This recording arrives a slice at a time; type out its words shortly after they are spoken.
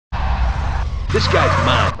This guy's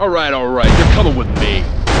mine. All right, you're coming with me.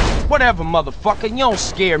 Whatever, motherfucker, you don't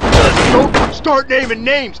scare me. Don't start naming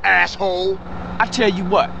names, asshole. I tell you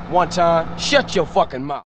what, one time, shut your fucking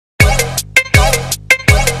mouth.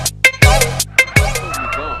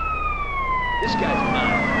 This guy's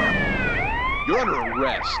mine. You're under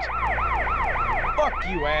arrest. Fuck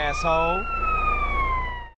you, asshole.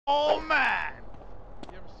 Oh, man.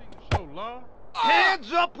 You ever seen the show Law?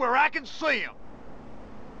 Hands up where I can see them.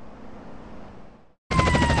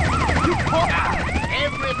 You punk.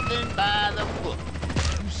 Everything by the book.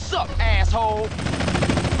 You suck, asshole.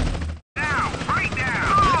 Now, right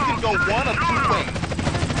now. This can go one of two ways.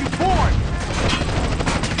 You born.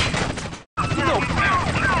 You know.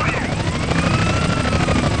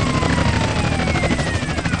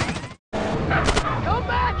 Come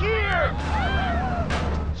back here!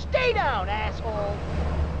 Stay down, asshole!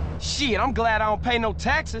 Shit, I'm glad I don't pay no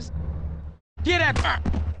taxes. Get that.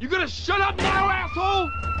 You gonna shut up now, asshole?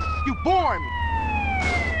 You bore me.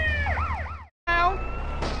 Now.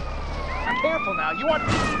 Careful now, you want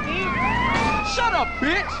PCD? Shut up,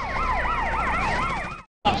 bitch.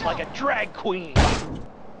 Looks like a drag queen.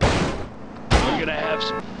 We're gonna have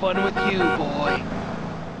some fun with you, boy.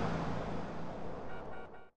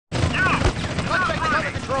 Suspect is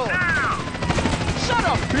under control. Shut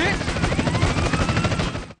up, bitch.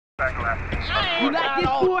 You like this,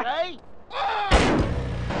 boy?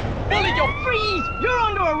 Billy, yo, freeze! You're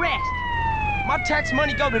under arrest. My tax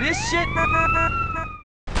money go to this shit?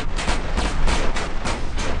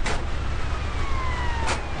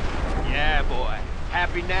 Yeah, boy.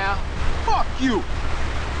 Happy now? Fuck you.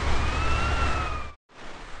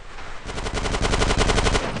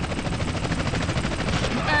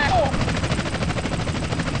 Asshole.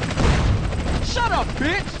 Shut up,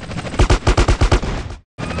 bitch.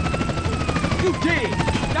 You did.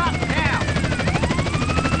 Stop now.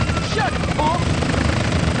 Shut up.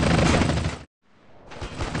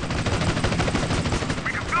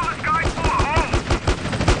 We can fill this guy full of holes.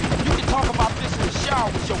 You can talk about this in the shower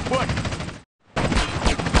with your buddy.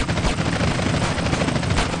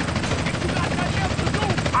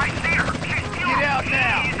 I see her. Get out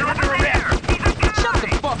now. You're under arrest. Shut the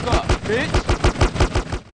fuck up, bitch.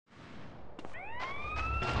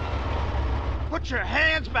 Put your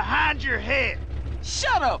hands behind your head.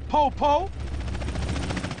 Shut up, Popo.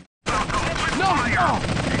 No.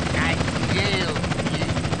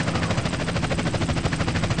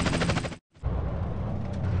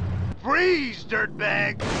 Freeze,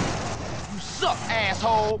 dirtbag. You suck,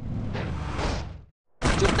 asshole.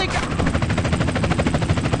 You think I...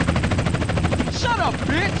 Shut up,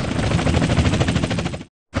 bitch.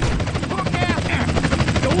 Fuck ass.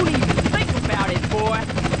 Don't even think about it, boy.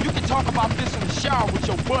 You can talk about this in the shower with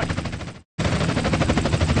your buddy.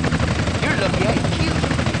 You're lucky I killed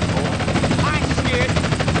you, boy. I ain't scared.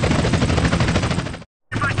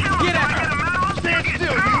 Get out. Stand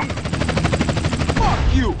still, you. Fuck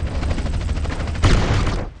you.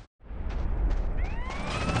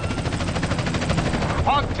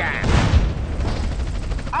 Punk time.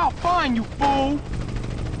 I'll find you, fool.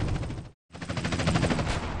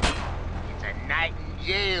 It's a night in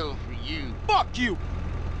jail for you. Fuck you.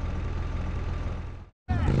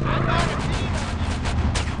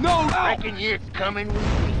 No. Reckon you're coming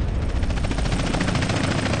with me.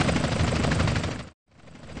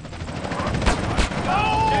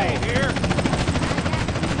 Hey, here.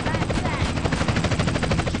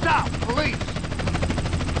 Stop, police.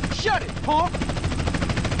 Shut it, punk.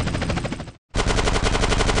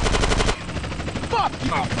 Fuck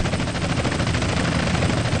you.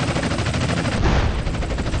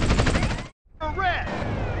 Arrest.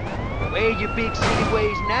 Where your big city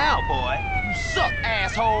ways now, boy? You suck,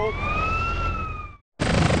 asshole.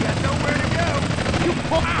 Got nowhere to go. You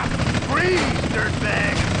punk. Freeze,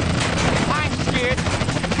 dirtbag. I ain't scared.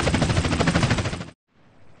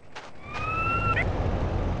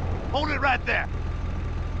 Hold it right there.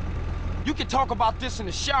 You can talk about this in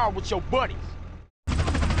the shower with your buddies.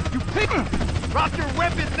 You pick. Drop your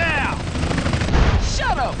weapon now.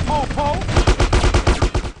 Shut up, Popo.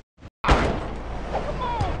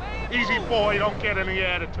 Easy, boy. Don't get any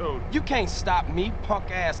attitude. You can't stop me,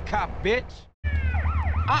 punk-ass cop bitch.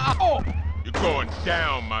 Oh, You're going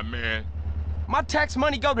down, my man. my tax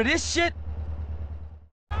money go to this shit?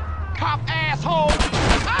 Cop asshole.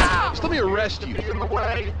 Ah! Just let me arrest you. In the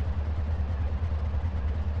way.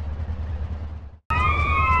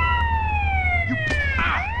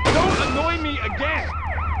 Don't annoy me again.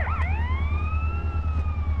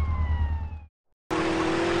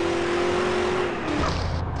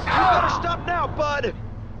 You better stop now, bud.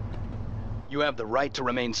 You have the right to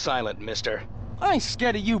remain silent, mister. I ain't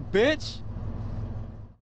scared of you, bitch.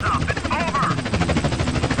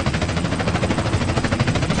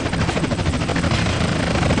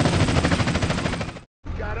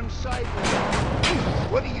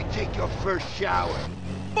 shower.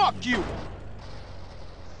 Fuck you!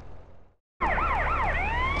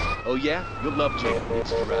 Oh yeah? You'll love Jacob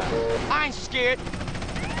needs to ride. I ain't scared.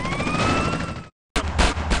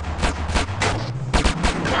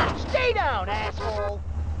 Stay down, asshole!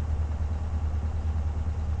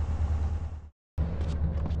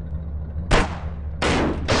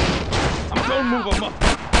 I'm gonna move him up.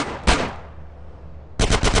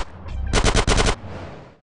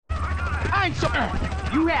 I ain't so...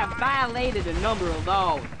 You have violated a number of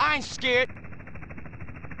laws. I ain't scared.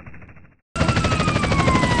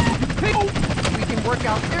 We can work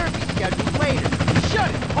out therapy schedules later. Shut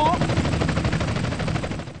it, punk!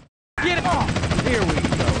 Get it off! Here we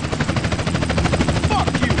go. Fuck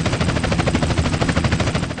you!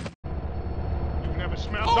 You never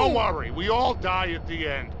smell. Oh. Don't worry, we all die at the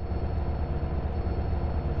end.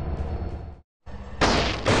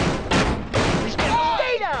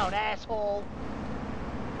 Stay down, asshole!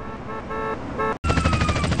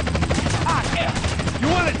 You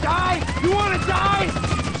wanna die? You wanna die?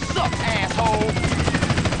 Suck, asshole!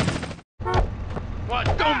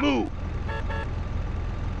 What? Don't move!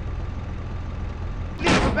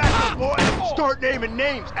 Leave her back, boy! Start naming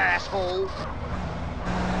names, asshole!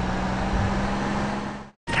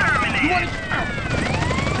 You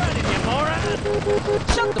wanna...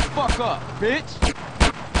 Shut the fuck up, bitch!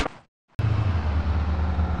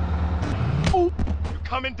 You're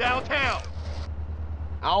coming downtown.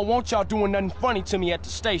 I don't want y'all doing nothing funny to me at the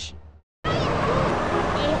station.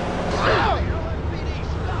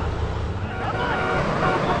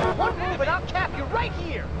 One move and I'll cap you right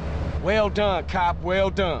here! Well done, cop,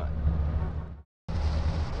 well done.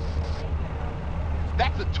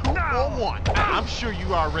 That's a 2-for-1. I'm sure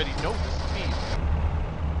you already know the speed.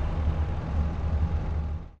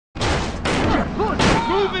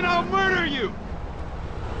 Move and I'll murder you!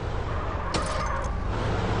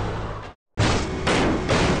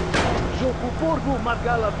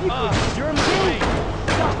 You're moving!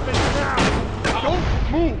 Stop it now! Don't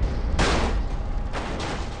move!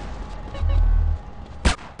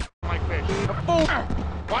 Like this. Fool!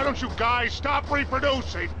 Why don't you guys stop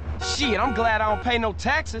reproducing? Shit, I'm glad I don't pay no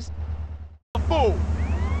taxes. A fool!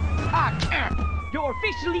 You're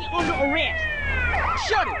officially under arrest.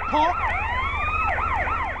 Shut it, punk!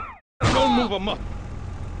 Don't move him up.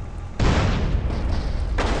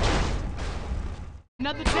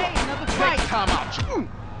 Another day, another Take fight. time out.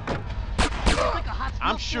 Like a hot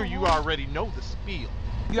I'm smoke sure so you hard. already know the spiel.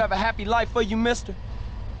 You have a happy life for you, mister?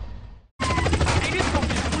 Hey, this gonna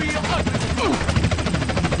get real ugly.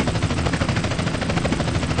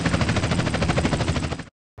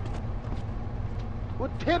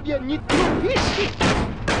 Вот тебе не трубишь!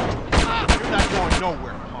 You're not going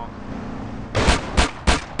nowhere, punk.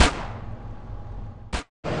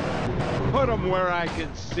 Put him where I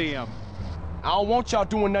can see him. I don't want y'all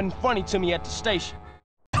doing nothing funny to me at the station.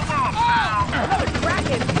 Another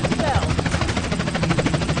crackhead in the cell!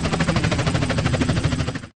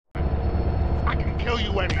 I can kill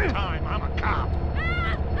you anytime. I'm a cop.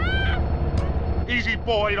 Easy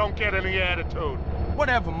boy, don't get any attitude.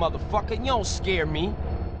 Whatever, motherfucker. You don't scare me.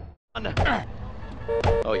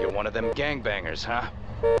 Oh, you're one of them gangbangers, huh?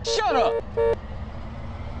 Shut up!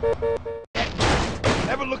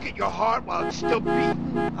 Ever look at your heart while it's still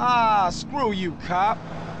beating? Ah, screw you, cop.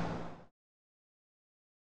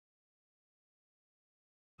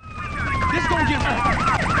 This gonna get...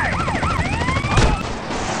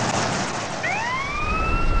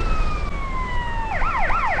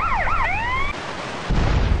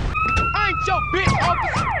 I ain't your bitch,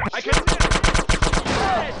 officer! I can...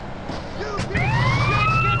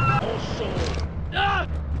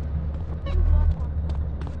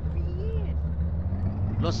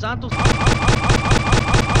 Los Santos.